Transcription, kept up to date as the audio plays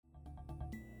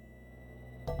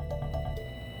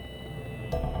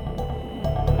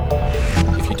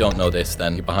don't know this,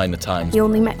 then you're behind the times. The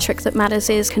only metric that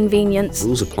matters is convenience.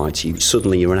 Rules apply to you.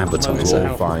 Suddenly you're an advertiser.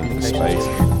 Find space.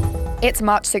 It's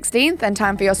March 16th and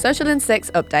time for your Social in 6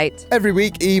 update. Every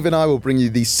week, Eve and I will bring you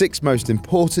the 6 most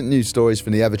important news stories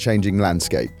from the ever-changing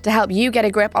landscape. To help you get a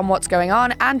grip on what's going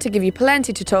on and to give you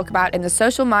plenty to talk about in the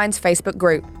Social Minds Facebook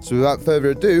group. So without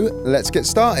further ado, let's get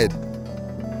started.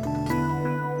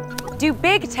 Do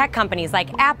big tech companies like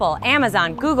Apple,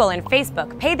 Amazon, Google, and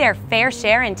Facebook pay their fair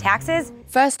share in taxes?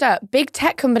 First up, big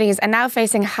tech companies are now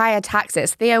facing higher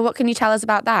taxes. Theo, what can you tell us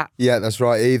about that? Yeah, that's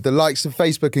right, Eve. The likes of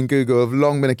Facebook and Google have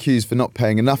long been accused for not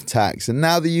paying enough tax, and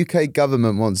now the UK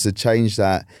government wants to change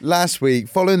that. Last week,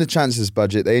 following the Chancellor's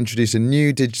budget, they introduced a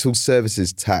new digital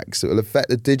services tax that will affect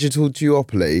the digital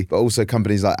duopoly, but also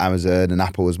companies like Amazon and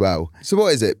Apple as well. So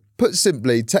what is it? Put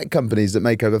simply, tech companies that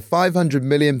make over £500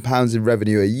 million in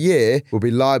revenue a year will be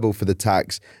liable for the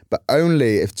tax, but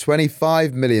only if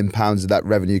 £25 million of that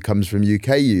revenue comes from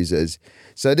UK users.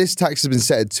 So this tax has been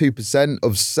set at 2%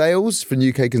 of sales from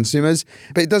UK consumers,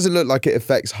 but it doesn't look like it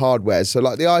affects hardware. So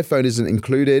like the iPhone isn't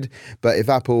included, but if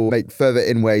Apple make further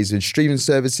inways with streaming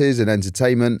services and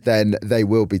entertainment, then they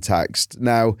will be taxed.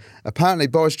 Now, apparently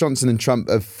Boris Johnson and Trump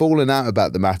have fallen out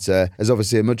about the matter, as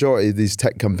obviously a majority of these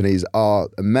tech companies are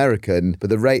American, but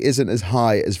the rate isn't as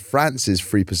high as France's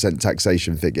 3%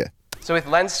 taxation figure. So with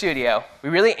Lens Studio, we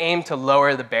really aim to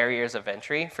lower the barriers of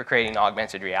entry for creating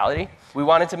augmented reality. We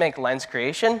wanted to make lens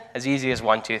creation as easy as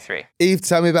 1, 2, 3. Eve,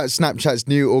 tell me about Snapchat's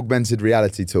new augmented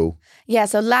reality tool. Yeah,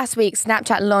 so last week,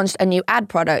 Snapchat launched a new ad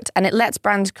product, and it lets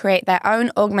brands create their own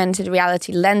augmented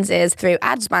reality lenses through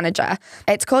Ads Manager.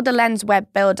 It's called the Lens Web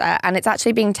Builder, and it's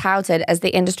actually being touted as the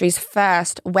industry's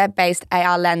first web-based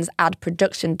AR lens ad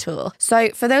production tool. So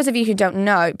for those of you who don't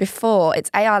know, before, its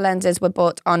AR lenses were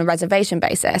bought on a reservation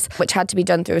basis, which had to be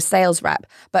done through a sales rep.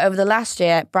 But over the last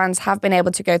year, brands have been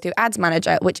able to go through Ads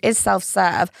Manager, which is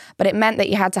self-serve, but it meant that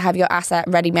you had to have your asset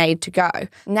ready-made to go.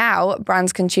 Now,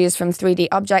 brands can choose from 3D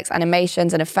objects, animations,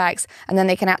 and effects, and then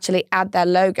they can actually add their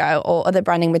logo or other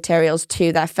branding materials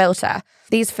to their filter.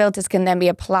 These filters can then be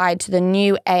applied to the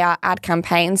new AR ad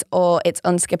campaigns or its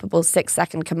unskippable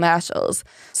 6-second commercials.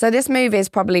 So this move is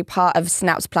probably part of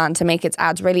Snap's plan to make its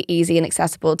ads really easy and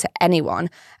accessible to anyone.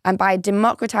 And by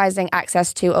democratizing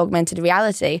access to augmented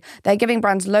reality, they're giving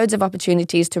brands loads of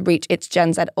opportunities to reach its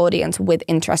Gen Z audience with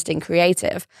interesting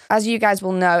creative. As you guys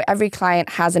will know, every client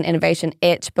has an innovation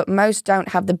itch, but most don't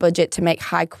have the budget to make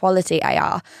high-quality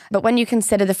AR. But when you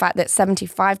consider the fact that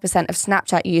 75% of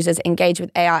Snapchat users engage with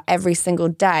AR every single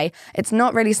day, it's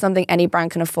not really something any brand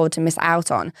can afford to miss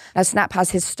out on. Now, Snap has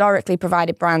historically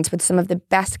provided brands with some of the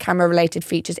best camera-related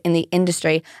features in the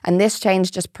industry, and this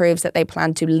change just proves that they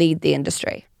plan to lead the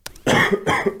industry.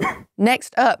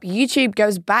 Next up, YouTube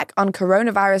goes back on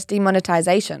coronavirus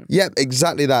demonetization. Yep,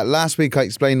 exactly that. Last week I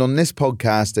explained on this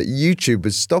podcast that YouTube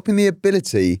was stopping the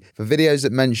ability for videos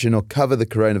that mention or cover the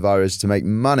coronavirus to make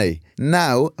money.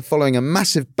 Now, following a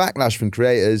massive backlash from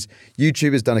creators,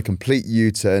 YouTube has done a complete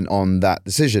U-turn on that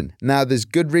decision. Now, there's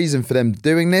good reason for them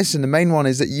doing this, and the main one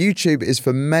is that YouTube is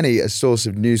for many a source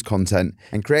of news content,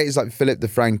 and creators like Philip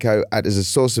DeFranco act as a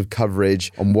source of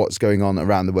coverage on what's going on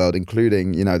around the world,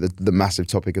 including, the massive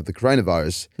topic of the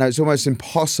coronavirus. Now, it's almost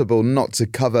impossible not to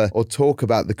cover or talk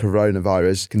about the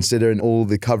coronavirus, considering all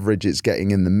the coverage it's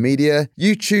getting in the media.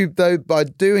 YouTube, though, by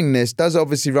doing this, does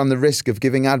obviously run the risk of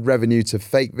giving ad revenue to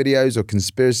fake videos or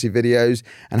conspiracy videos,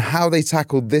 and how they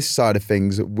tackle this side of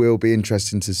things will be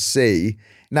interesting to see.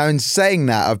 Now, in saying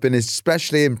that, I've been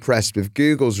especially impressed with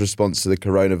Google's response to the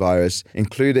coronavirus,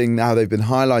 including how they've been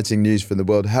highlighting news from the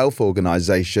World Health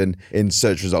Organization in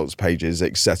search results pages,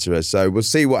 etc. So we'll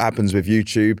see what happens with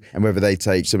YouTube and whether they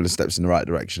take similar steps in the right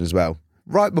direction as well.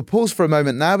 Right, we'll pause for a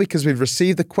moment now because we've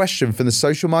received a question from the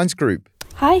Social Minds group.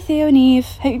 Hi Theo and Eve,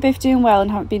 hope you're both doing well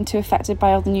and haven't been too affected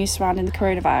by all the news surrounding the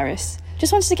coronavirus.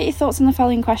 Just wanted to get your thoughts on the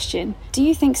following question. Do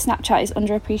you think Snapchat is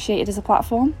underappreciated as a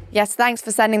platform? Yes, thanks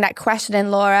for sending that question in,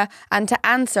 Laura. And to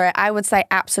answer it, I would say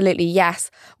absolutely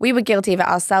yes. We were guilty of it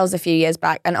ourselves a few years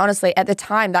back. And honestly, at the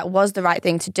time, that was the right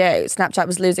thing to do. Snapchat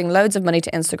was losing loads of money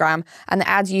to Instagram, and the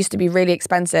ads used to be really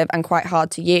expensive and quite hard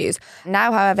to use.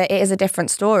 Now, however, it is a different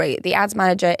story. The Ads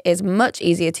Manager is much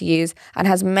easier to use and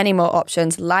has many more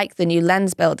options like the new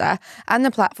Lens Builder. And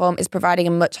the platform is providing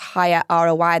a much higher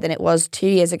ROI than it was 2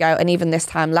 years ago and even than this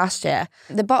time last year.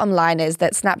 The bottom line is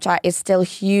that Snapchat is still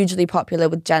hugely popular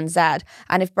with Gen Z,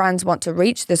 and if brands want to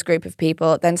reach this group of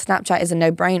people, then Snapchat is a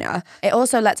no-brainer. It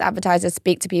also lets advertisers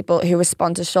speak to people who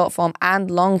respond to short form and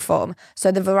long form,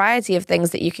 so the variety of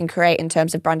things that you can create in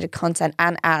terms of branded content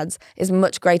and ads is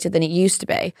much greater than it used to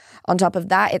be. On top of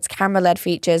that, its camera-led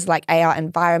features like AR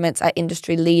environments are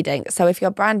industry-leading, so if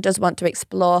your brand does want to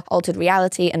explore altered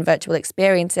reality and virtual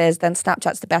experiences, then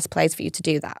Snapchat's the best place for you to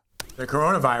do that. The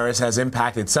coronavirus has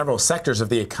impacted several sectors of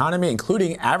the economy,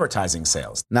 including advertising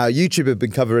sales. Now, YouTube have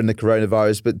been covering the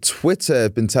coronavirus, but Twitter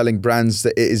have been telling brands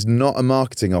that it is not a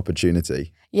marketing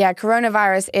opportunity. Yeah,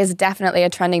 coronavirus is definitely a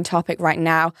trending topic right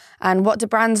now. And what do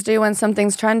brands do when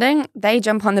something's trending? They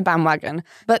jump on the bandwagon.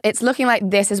 But it's looking like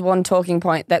this is one talking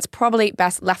point that's probably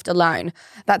best left alone.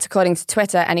 That's according to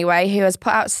Twitter anyway, who has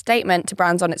put out a statement to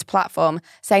brands on its platform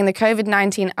saying the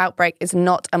COVID-19 outbreak is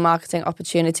not a marketing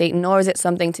opportunity, nor is it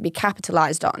something to be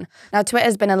capitalized on. Now,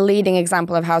 Twitter's been a leading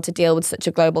example of how to deal with such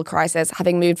a global crisis,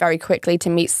 having moved very quickly to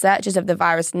meet searches of the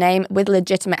virus name with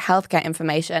legitimate healthcare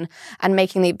information and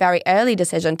making the very early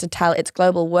decision to tell its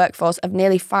global workforce of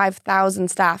nearly 5,000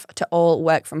 staff to all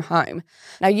work from home.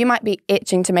 Now, you might be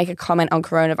itching to make a comment on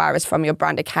coronavirus from your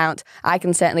brand account. I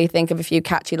can certainly think of a few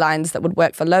catchy lines that would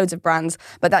work for loads of brands,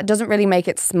 but that doesn't really make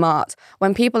it smart.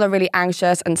 When people are really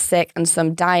anxious and sick and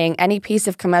some dying, any piece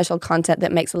of commercial content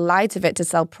that makes light of it to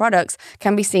sell products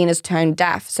can be seen as tone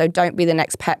deaf, so don't be the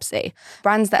next Pepsi.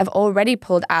 Brands that have already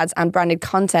pulled ads and branded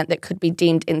content that could be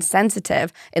deemed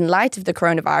insensitive in light of the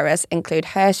coronavirus include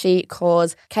Hershey,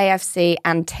 Coors, KFC,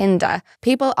 and Tinder.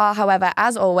 People are, however,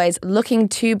 as always, looking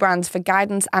to brands for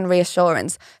guidance and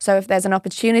reassurance. So if there's an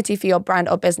opportunity for your brand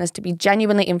or business to be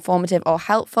genuinely informative or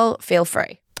helpful, feel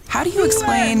free. How do you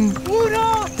explain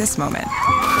this moment?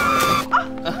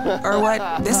 Or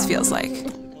what this feels like?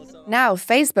 Now,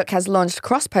 Facebook has launched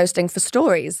cross-posting for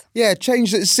stories. Yeah, a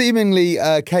change that seemingly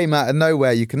came out of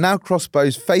nowhere. You can now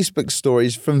cross-post Facebook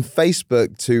stories from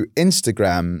Facebook to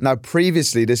Instagram. Now,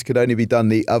 previously, this could only be done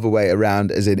the other way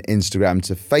around, as in Instagram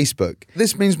to Facebook.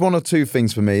 This means one or two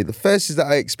things for me. The first is that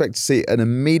I expect to see an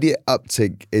immediate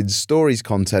uptick in stories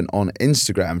content on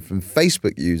Instagram from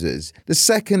Facebook users. The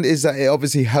second is that it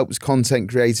obviously helps content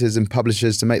creators and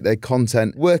publishers to make their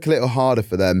content work a little harder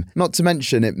for them. Not to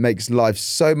mention, it makes life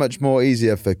so much more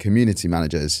easier for community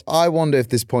managers. I wonder if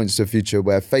this points to a future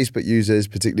where Facebook users,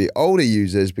 particularly older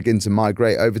users, begin to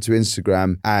migrate over to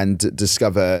Instagram and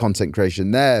discover content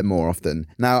creation there more often.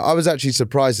 Now, I was actually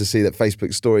surprised to see that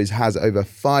Facebook Stories has over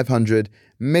 500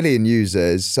 million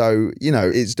users, so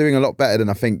it's doing a lot better than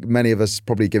I think many of us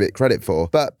probably give it credit for.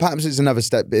 But perhaps it's another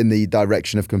step in the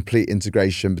direction of complete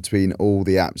integration between all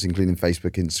the apps, including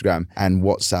Facebook, Instagram, and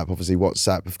WhatsApp. Obviously,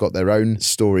 WhatsApp have got their own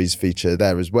stories feature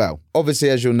there as well. Obviously,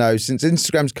 as you'll know, since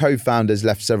Instagram's co-founders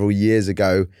left several years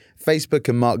ago, Facebook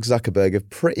and Mark Zuckerberg have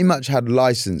pretty much had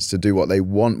license to do what they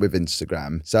want with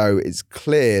Instagram. So it's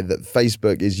clear that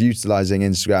Facebook is utilizing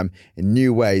Instagram in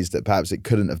new ways that perhaps it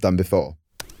couldn't have done before.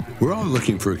 We're all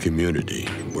looking for a community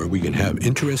where we can have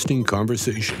interesting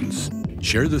conversations,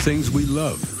 share the things we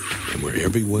love, and where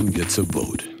everyone gets a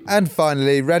vote. And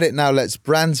finally, Reddit now lets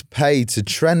brands pay to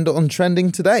trend on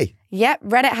Trending Today. Yep,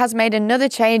 Reddit has made another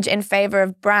change in favour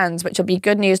of brands, which will be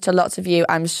good news to lots of you,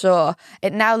 I'm sure.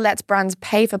 It now lets brands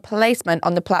pay for placement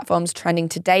on the platform's Trending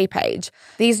Today page.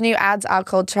 These new ads are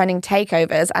called Trending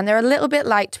Takeovers, and they're a little bit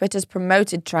like Twitter's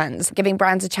promoted trends, giving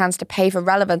brands a chance to pay for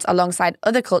relevance alongside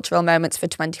other cultural moments for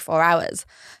 24 hours.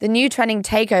 The new Trending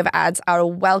Takeover ads are a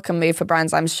welcome move for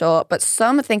brands, I'm sure, but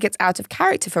some think it's out of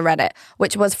character for Reddit,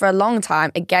 which was for a long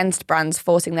time against brands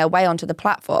forcing their way onto the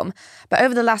platform. But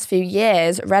over the last few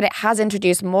years, Reddit has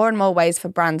introduced more and more ways for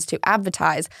brands to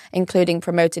advertise, including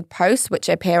promoted posts, which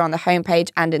appear on the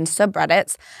homepage and in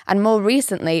subreddits, and more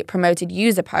recently, promoted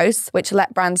user posts, which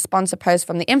let brands sponsor posts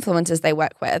from the influencers they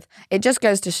work with. It just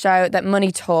goes to show that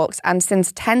money talks, and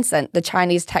since Tencent, the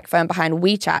Chinese tech firm behind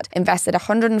WeChat, invested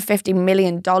 $150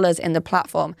 million in the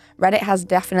platform, Reddit has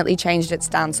definitely changed its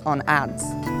stance on ads.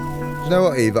 You know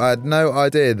what, Eve? I had no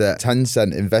idea that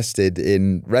Tencent invested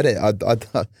in Reddit.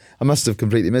 I must have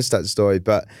completely missed that story,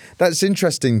 but that's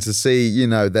interesting to see,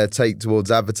 their take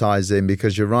towards advertising,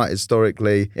 because you're right,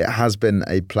 historically, it has been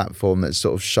a platform that's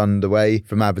sort of shunned away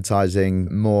from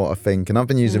advertising more, I think, and I've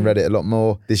been using Reddit a lot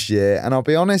more this year, and I'll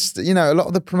be honest, a lot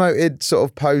of the promoted sort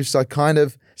of posts I kind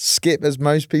of skip as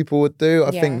most people would do. I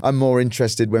Yeah. think I'm more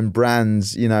interested when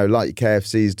brands, like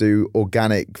KFCs do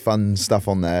organic, fun stuff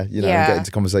on there, and get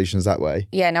into conversations that way.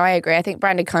 Yeah, no, I agree. I think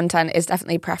branded content is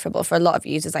definitely preferable for a lot of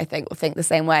users, I think, will think the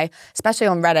same way, especially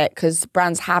on Reddit, because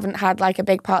brands haven't had like a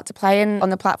big part to play in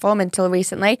on the platform until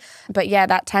recently. But yeah,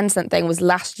 that Tencent thing was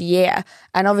last year.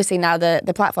 And obviously now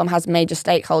the platform has major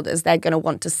stakeholders. They're going to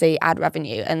want to see ad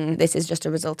revenue. And this is just a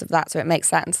result of that. So it makes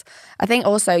sense. I think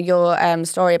also your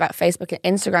story about Facebook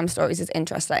and Instagram stories is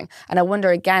interesting. And I wonder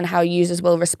again how users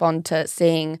will respond to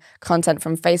seeing content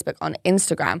from Facebook on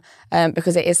Instagram,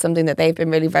 because it is something that they've been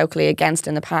really vocally against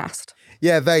in the past.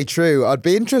 Yeah, very true. I'd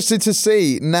be interested to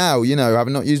see now,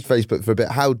 having not used Facebook for a bit,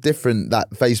 how different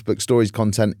that Facebook stories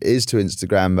content is to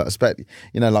Instagram. But I expect,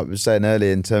 like we were saying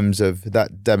earlier, in terms of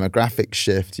that demographic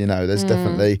shift, there's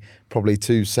definitely probably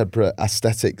two separate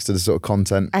aesthetics to the sort of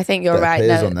content. I think you're right.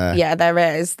 On there. Yeah, there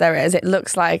is. It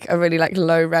looks like a really like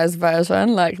low res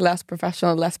version, like less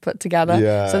professional, less put together.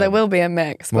 Yeah. So there will be a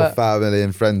mix. More but family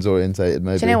and friends orientated,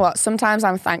 maybe. Do you know what? Sometimes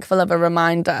I'm thankful of a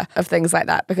reminder of things like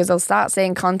that, because I'll start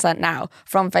seeing content now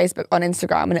from Facebook on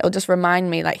Instagram and it'll just remind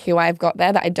me like who I've got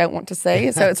there that I don't want to see.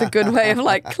 So it's a good way of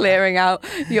like clearing out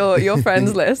your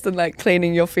friends list and like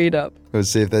cleaning your feed up. We'll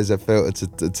see if there's a filter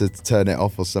to turn it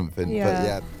off or something. Yeah. But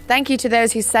yeah. Thank you to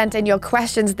those who sent in your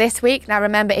questions this week. Now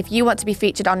remember, if you want to be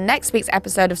featured on next week's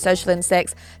episode of Social in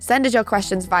 6, send us your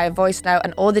questions via voice note,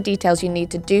 and all the details you need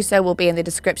to do so will be in the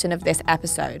description of this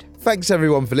episode. Thanks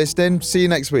everyone for listening. See you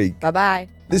next week. Bye-bye.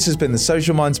 This has been the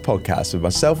Social Minds podcast with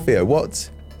myself, Theo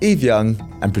Watts, Eve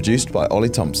Young, and produced by Ollie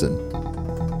Thompson.